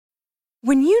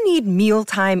When you need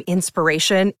mealtime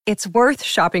inspiration, it's worth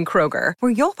shopping Kroger,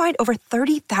 where you'll find over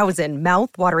 30,000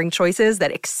 mouth-watering choices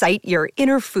that excite your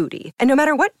inner foodie. And no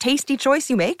matter what tasty choice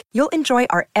you make, you'll enjoy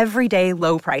our everyday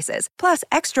low prices, plus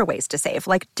extra ways to save,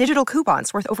 like digital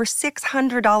coupons worth over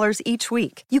 $600 each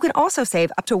week. You can also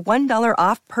save up to $1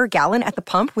 off per gallon at the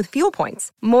pump with fuel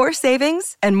points. More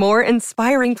savings and more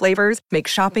inspiring flavors make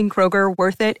shopping Kroger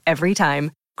worth it every time.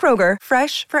 Kroger,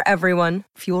 fresh for everyone.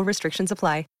 Fuel restrictions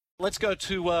apply. Let's go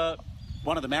to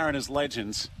one of the Mariners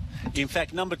legends. In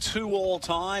fact, number 2 all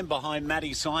time behind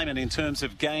Matty Simon in terms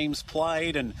of games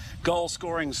played and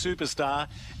goal-scoring superstar.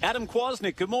 Adam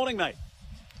Kwasnik, good morning, mate.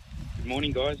 Good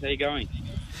morning, guys. How you going?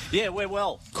 Yeah, we're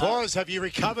well. Quaz, have you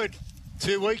recovered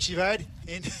 2 weeks you've had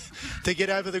to get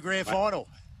over the grand final?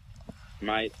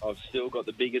 Mate, I've still got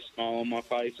the biggest smile on my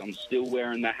face. I'm still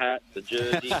wearing the hat, the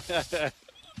jersey. The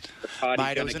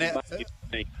party's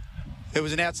Mate, it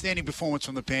was an outstanding performance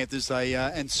from the Panthers. They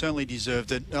and certainly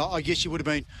deserved it. I guess you would have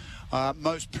been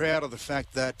most proud of the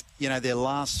fact that, you know, their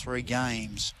last 3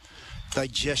 games, they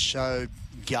just showed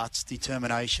guts,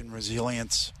 determination,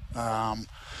 resilience,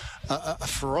 a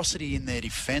ferocity in their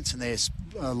defence and their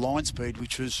line speed,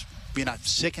 which was, you know,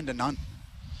 second to none.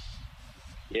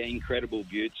 Yeah, incredible,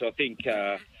 Butts. I think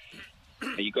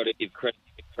you've got to give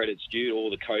credit's due to all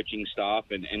the coaching staff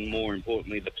and more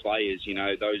importantly the players. You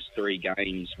know, those 3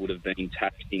 games would have been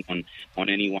taxing on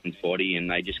anyone's body, and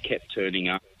they just kept turning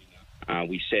up.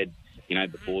 We said, you know,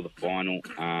 before the final,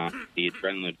 the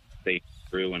adrenaline beat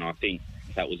through, and I think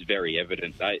that was very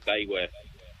evident. They were,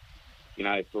 you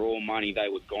know, for all money, they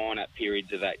were gone at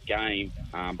periods of that game,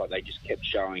 but they just kept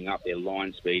showing up. Their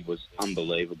line speed was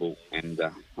unbelievable, and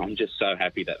I'm just so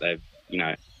happy that they've, you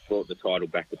know, brought the title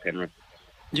back to Penrith.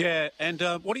 Yeah, and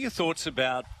what are your thoughts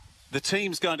about the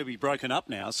team's going to be broken up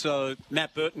now? So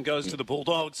Matt Burton goes to the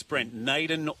Bulldogs. Brent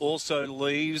Naden also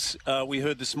leaves. We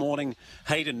heard this morning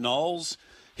Hayden Knowles,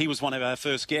 he was one of our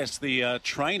first guests, the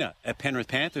trainer at Penrith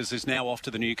Panthers, is now off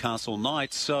to the Newcastle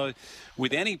Knights. So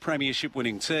with any premiership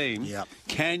winning team,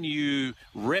 can you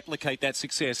replicate that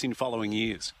success in following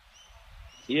years?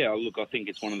 Yeah, look, I think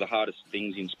it's one of the hardest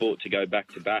things in sport to go back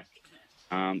to back.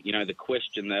 You know, the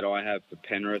question that I have for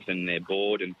Penrith and their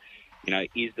board, and, you know,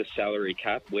 is the salary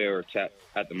cap where it's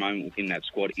at the moment within that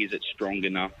squad, is it strong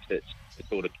enough to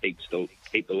sort of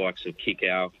keep the likes of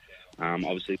Kikau?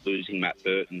 Obviously, losing Matt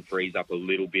Burton frees up a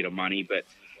little bit of money, but,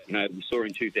 you know, we saw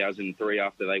in 2003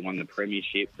 after they won the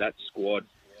premiership, that squad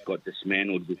got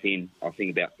dismantled within, I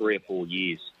think, about 3 or 4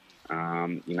 years.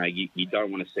 You know, you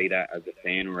don't want to see that as a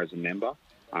fan or as a member.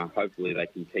 Hopefully they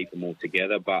can keep them all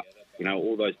together, but you know,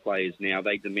 all those players now,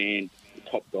 they demand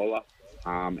top dollar.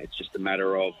 It's just a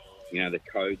matter of, you know, the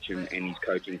coach and his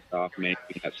coaching staff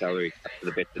managing that salary to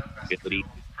the best of his ability.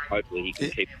 Hopefully he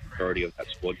can keep the majority of that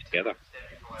squad together.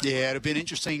 Yeah, it'll be an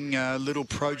interesting little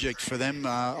project for them.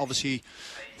 Obviously,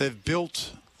 they've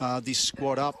built this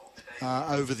squad up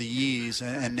over the years,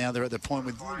 and now they're at the point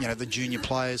with, you know, the junior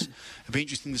players. It'll be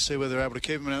interesting to see whether they're able to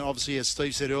keep them. And obviously, as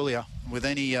Steve said earlier, with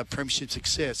any premiership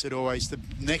success, the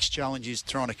next challenge is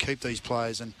trying to keep these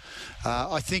players. And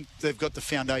I think they've got the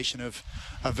foundation of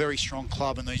a very strong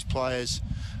club, and these players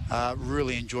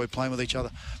really enjoy playing with each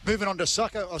other. Moving on to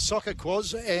soccer,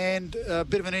 Quaz, and a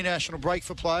bit of an international break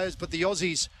for players, but the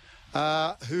Aussies,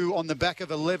 who on the back of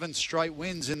 11 straight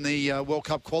wins in the World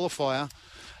Cup qualifier,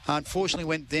 unfortunately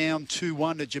went down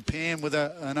 2-1 to Japan with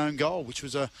an own goal, which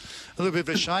was a little bit of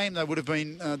a shame. They would have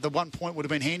been the 1 point would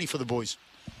have been handy for the boys.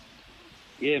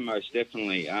 Yeah, most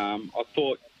definitely. I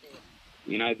thought,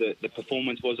 you know, the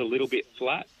performance was a little bit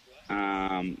flat.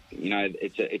 You know,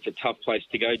 it's a tough place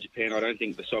to go, Japan. I don't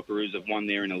think the Socceroos have won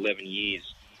there in 11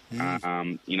 years. You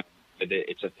know,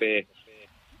 it's a fair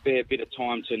bit of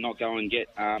time to not go and get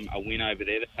a win over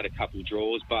there. They've had a couple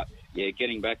draws, but yeah,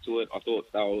 getting back to it, I thought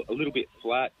they were a little bit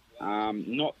flat.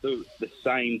 Not the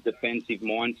same defensive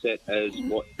mindset as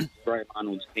what Graham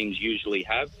Arnold's teams usually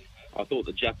have. I thought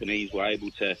the Japanese were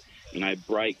able to, you know,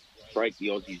 break the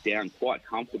Aussies down quite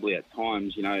comfortably at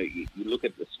times. You know, you look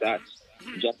at the stats,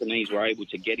 the Japanese were able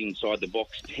to get inside the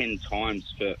box 10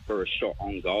 times for a shot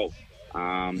on goal.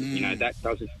 You know, that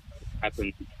doesn't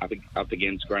happen up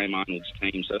against Graham Arnold's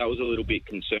team, so that was a little bit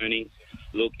concerning.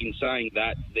 Look, in saying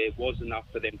that, there was enough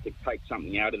for them to take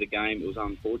something out of the game. It was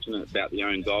unfortunate about the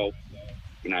own goal.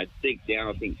 You know, deep down,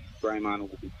 I think Graham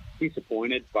Arnold will be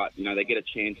disappointed, but, you know, they get a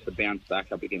chance to bounce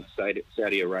back up against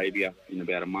Saudi Arabia in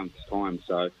about a month's time.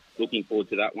 So looking forward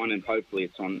to that one, and hopefully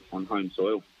it's on home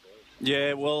soil.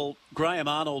 Yeah, well, Graham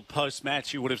Arnold,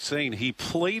 post-match, you would have seen, he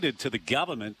pleaded to the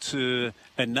government to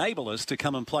enable us to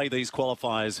come and play these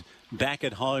qualifiers back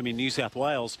at home in New South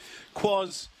Wales.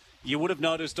 Quaz, you would have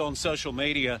noticed on social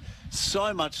media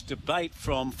so much debate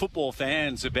from football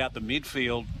fans about the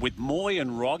midfield with Moy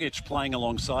and Rogic playing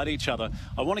alongside each other.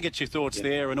 I want to get your thoughts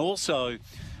there. And also,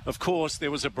 of course,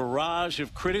 there was a barrage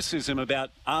of criticism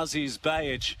about Aziz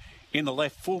Behich in the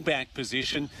left fullback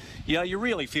position. Yeah, you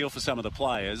really feel for some of the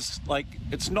players. Like,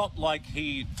 it's not like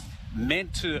he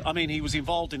meant to. I mean, he was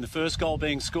involved in the first goal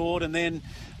being scored and then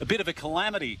a bit of a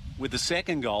calamity with the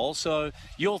second goal. So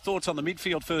your thoughts on the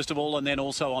midfield first of all, and then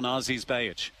also on Aziz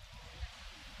Behich?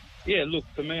 Yeah, look,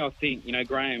 for me, I think,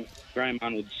 Graham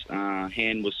Arnold's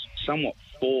hand was somewhat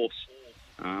forced.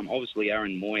 Obviously,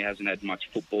 Aaron Moy hasn't had much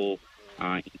football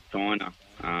in China.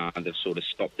 They've sort of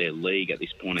stopped their league at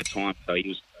this point in time. So he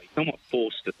was somewhat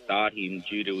forced to start him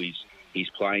due to his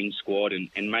playing squad,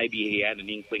 and maybe he had an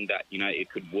inkling that, it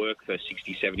could work for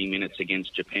 60, 70 minutes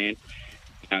against Japan.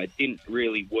 It didn't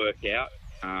really work out.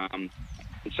 I'm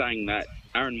saying that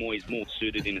Aaron Moy is more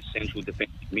suited in a central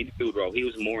defensive midfield role. He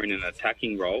was more in an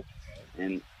attacking role,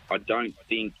 and I don't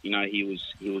think, he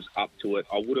was up to it.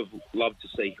 I would have loved to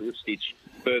see Hrustic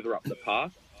further up the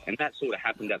path, and that sort of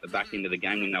happened at the back end of the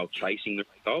game when they were chasing the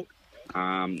result.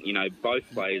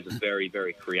 Both players are very,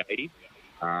 very creative,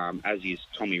 as is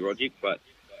Tommy Rogic, but,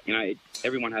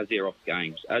 everyone has their off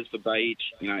games. As for Behich,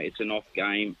 it's an off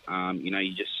game.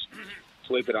 You just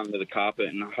sweep it under the carpet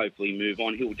and hopefully move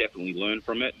on. He'll definitely learn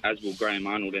from it, as will Graham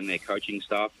Arnold and their coaching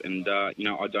staff. And, I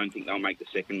don't think they'll make the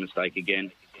second mistake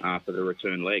again for the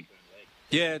return leg.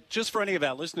 Yeah, just for any of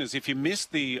our listeners, if you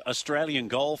missed the Australian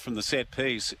goal from the set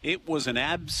piece, it was an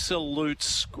absolute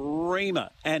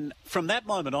screamer. And from that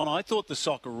moment on, I thought the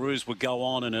Socceroos would go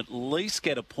on and at least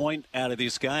get a point out of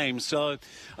this game. So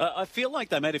I feel like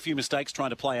they made a few mistakes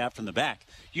trying to play out from the back.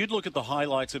 You'd look at the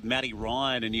highlights of Matty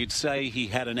Ryan and you'd say he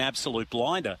had an absolute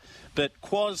blinder. But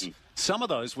Quaz, some of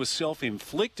those were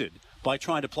self-inflicted by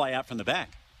trying to play out from the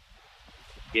back.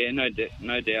 Yeah, no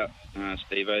doubt,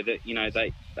 Steve-O, that,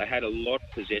 they had a lot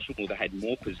of possession, or they had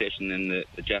more possession than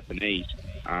the Japanese.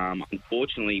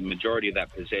 Unfortunately, majority of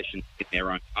that possession in their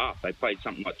own half. They played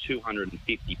something like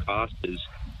 250 passes,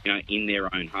 in their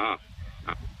own half.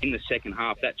 In the second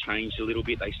half, that changed a little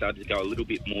bit. They started to go a little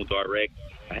bit more direct.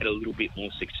 They had a little bit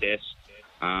more success.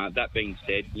 That being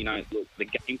said, look, the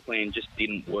game plan just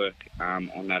didn't work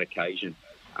on that occasion.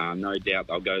 No doubt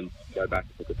they'll go back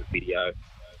and look at the video.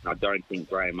 I don't think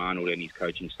Graham Arnold and his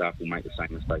coaching staff will make the same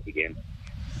mistake again.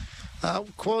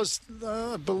 Quaz,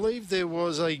 I believe there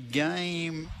was a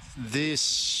game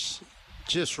just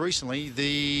recently,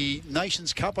 the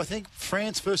Nations Cup, I think,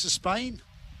 France versus Spain.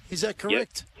 Is that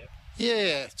correct? Yep.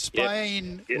 Yeah,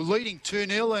 Spain were leading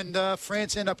 2-0 and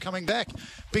France end up coming back.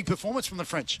 Big performance from the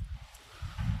French.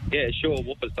 Yeah, it sure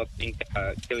was. I think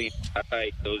Kylian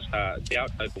Mbappe was out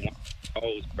over one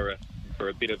goals for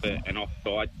a bit of an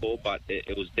offside call, but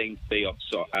it was deemed to be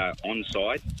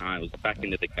onside. It was the back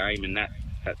end of the game, and that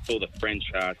saw the French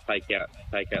take out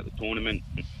the tournament.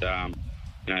 And,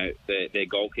 their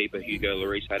goalkeeper Hugo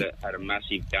Lloris had a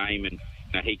massive game, and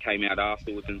he came out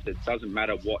afterwards and said, it doesn't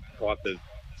matter what type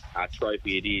of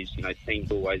trophy it is.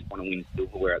 Teams always want to win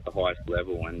silverware at the highest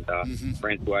level, and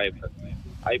France were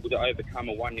able to overcome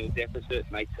a 1-0 deficit,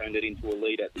 and they turned it into a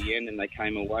lead at the end, and they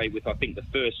came away with, I think, the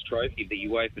first trophy, the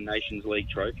UEFA Nations League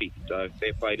trophy. So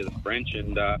fair play to the French,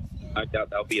 and no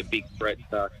doubt they'll be a big threat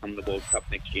come the World Cup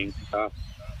next year in Qatar.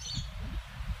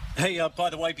 Hey, by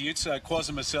the way, Butts, Quaz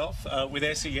and myself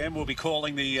with SEM will be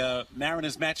calling the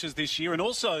Mariners matches this year, and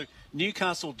also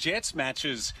Newcastle Jets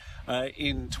matches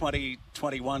in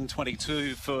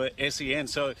 2021-22 for SEN.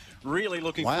 So really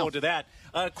looking forward to that.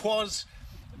 Quaz,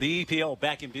 the EPL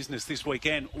back in business this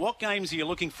weekend. What games are you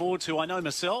looking forward to? I know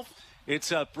myself,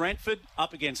 it's Brentford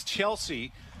up against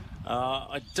Chelsea.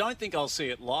 I don't think I'll see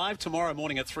it live tomorrow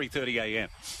morning at 3:30 a.m.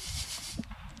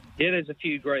 Yeah, there's a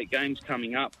few great games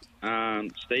coming up.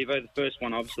 Steve-O, the first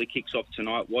one obviously kicks off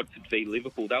tonight, Watford v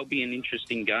Liverpool. That'll be an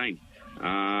interesting game.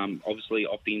 Obviously,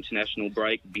 off the international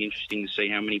break, it'll be interesting to see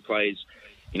how many players,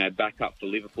 back up for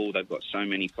Liverpool. They've got so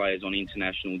many players on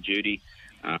international duty.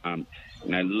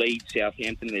 Leeds,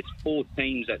 Southampton, there's 4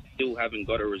 teams that still haven't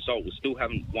got a result. We still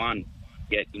haven't won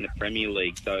yet in the Premier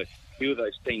League. So a few of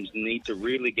those teams need to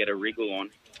really get a wriggle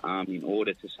on in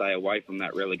order to stay away from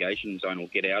that relegation zone or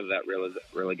get out of that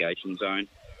relegation zone.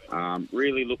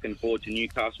 Really looking forward to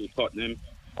Newcastle, Tottenham.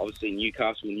 Obviously,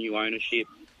 Newcastle, new ownership.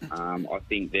 I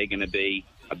think they're going to be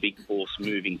a big force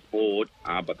moving forward,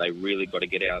 but they really got to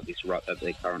get out of this rut that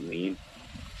they're currently in.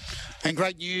 And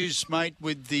great news, mate,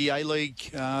 with the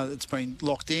A-League that's been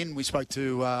locked in. We spoke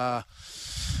to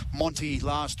Monty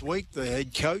last week, the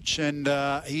head coach, and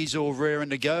he's all raring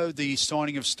to go. The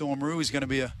signing of Storm Roux is going to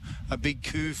be a big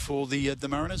coup for the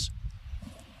Mariners.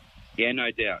 Yeah,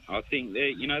 no doubt. I think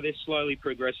they're slowly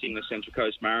progressing, the Central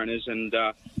Coast Mariners, and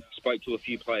spoke to a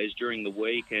few players during the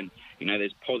week, and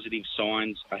there's positive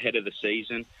signs ahead of the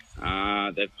season.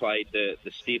 They've played the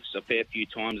Stiffs a fair few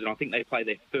times, and I think they play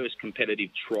their first competitive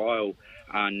trial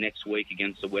next week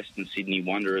against the Western Sydney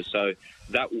Wanderers. So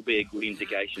that will be a good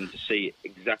indication to see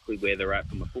exactly where they're at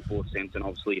from a football sense and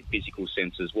obviously a physical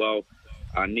sense as well.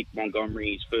 Nick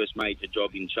Montgomery's first major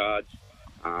job in charge.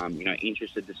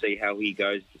 Interested to see how he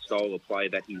goes, the style of play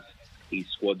that his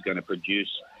squad's going to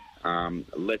produce.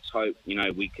 Let's hope,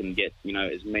 we can get,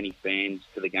 as many fans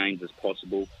to the games as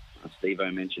possible. Steve-O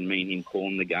mentioned me and him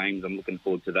calling the games. I'm looking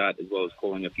forward to that, as well as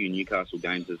calling a few Newcastle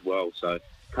games as well. So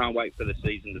can't wait for the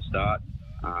season to start.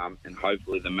 And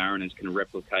hopefully the Mariners can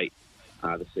replicate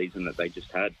the season that they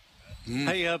just had.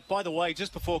 Hey, by the way,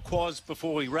 just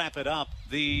before we wrap it up,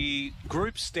 the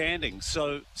group standings.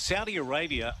 So Saudi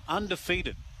Arabia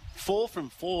undefeated, 4 from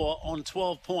 4 on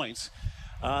 12 points.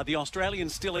 The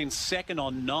Australians still in second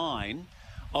on 9.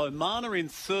 Oman are in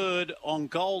third on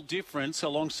goal difference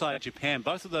alongside Japan.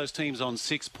 Both of those teams on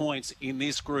 6 points in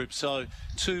this group, so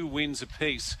 2 wins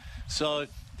apiece. So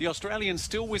the Australians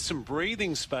still with some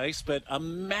breathing space, but a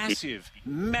massive,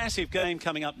 massive game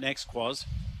coming up next, Quaz.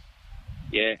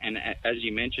 Yeah, and as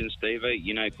you mentioned, Steve,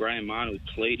 Graham Arnold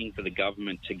pleading for the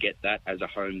government to get that as a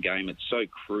home game. It's so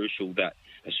crucial that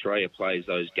Australia plays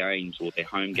those games or their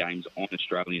home games on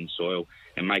Australian soil.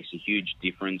 It makes a huge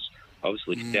difference.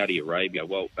 Obviously, Saudi Arabia,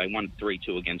 well, they won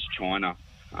 3-2 against China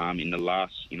in the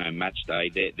last, match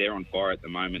day. They're on fire at the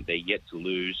moment. They're yet to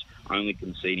lose, only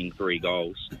conceding 3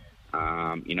 goals.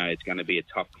 It's going to be a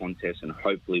tough contest, and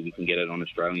hopefully we can get it on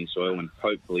Australian soil, and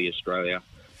hopefully Australia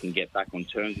can get back on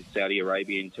terms with Saudi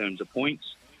Arabia in terms of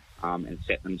points and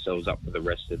set themselves up for the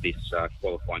rest of this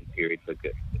qualifying period for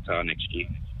Qatar next year.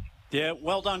 Yeah,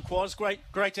 well done, Quaz.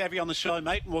 Great to have you on the show,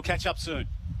 mate, and we'll catch up soon.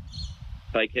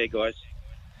 Take care, guys.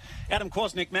 Adam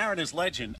Kwasnik, Mariners legend,